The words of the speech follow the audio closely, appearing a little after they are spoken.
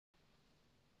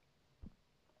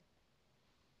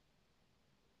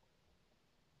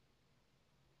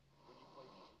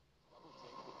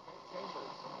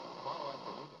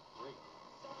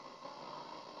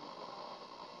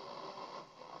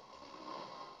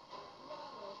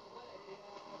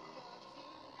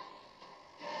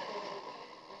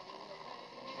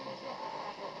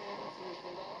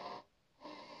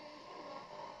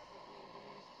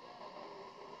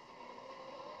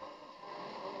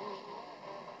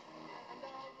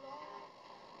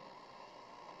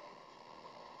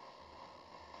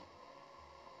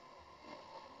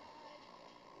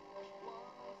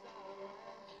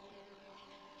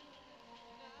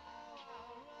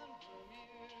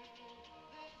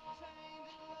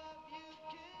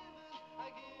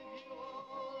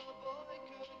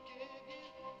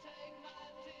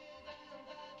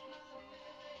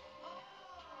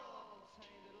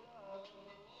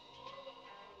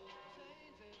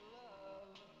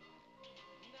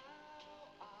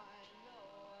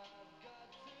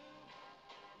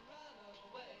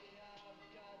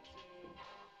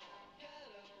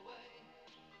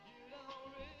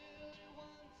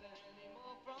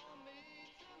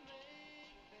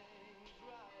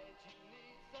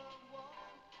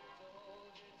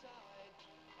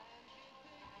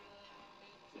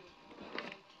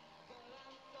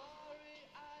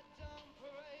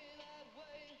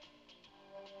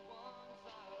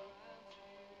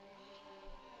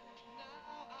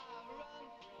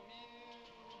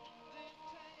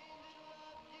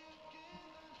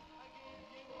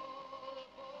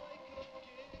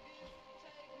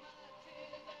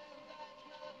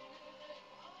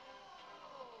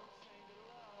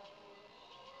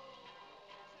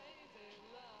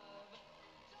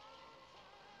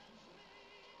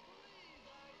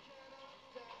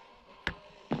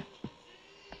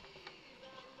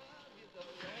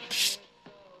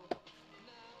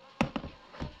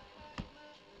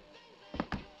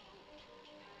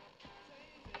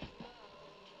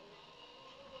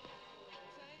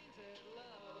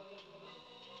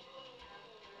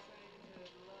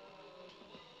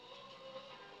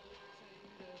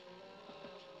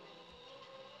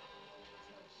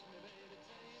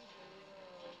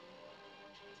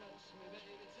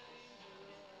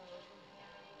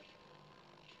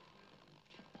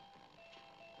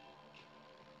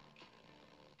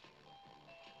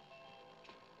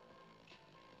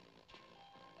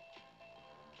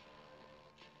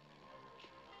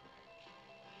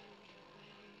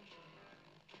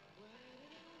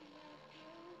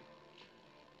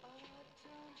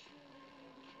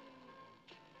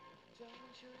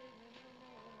Don't you leave me no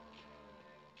more.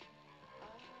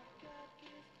 I've got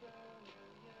this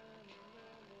burning,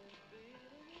 yearning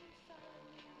beating inside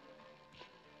me.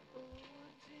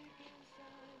 Ooh, deep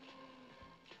inside me.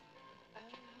 And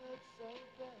it hurts so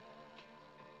bad.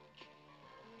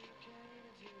 You came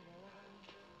into my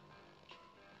life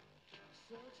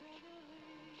so tenderly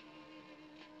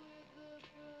with the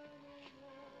burning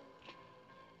love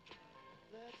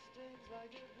that stings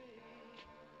like a bee.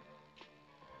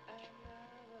 And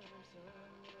now that I'm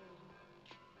surrounded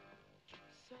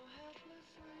so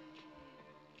helplessly,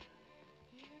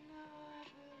 you know I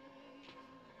believe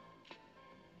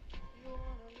you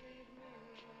wanna leave me.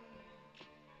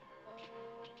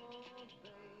 Oh,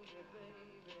 baby,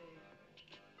 baby,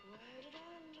 where did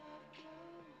our love go?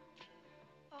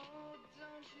 Oh,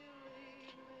 don't you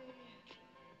leave me,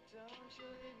 don't you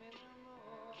leave me no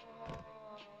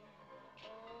more.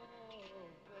 Oh,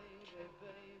 baby,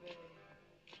 baby,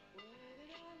 where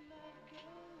did our love go?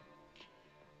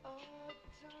 Oh,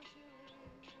 don't you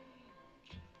leave me.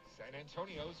 San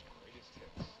Antonio's greatest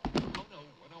hits. Oh no,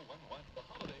 1011. The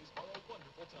holidays are a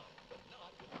wonderful time, but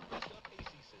not with a messed up AC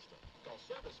system. Call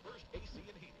Service First AC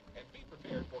and Heating and be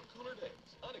prepared for cooler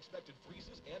days, unexpected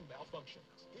freezes, and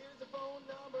malfunctions. Here's a phone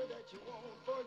number that you won't forget.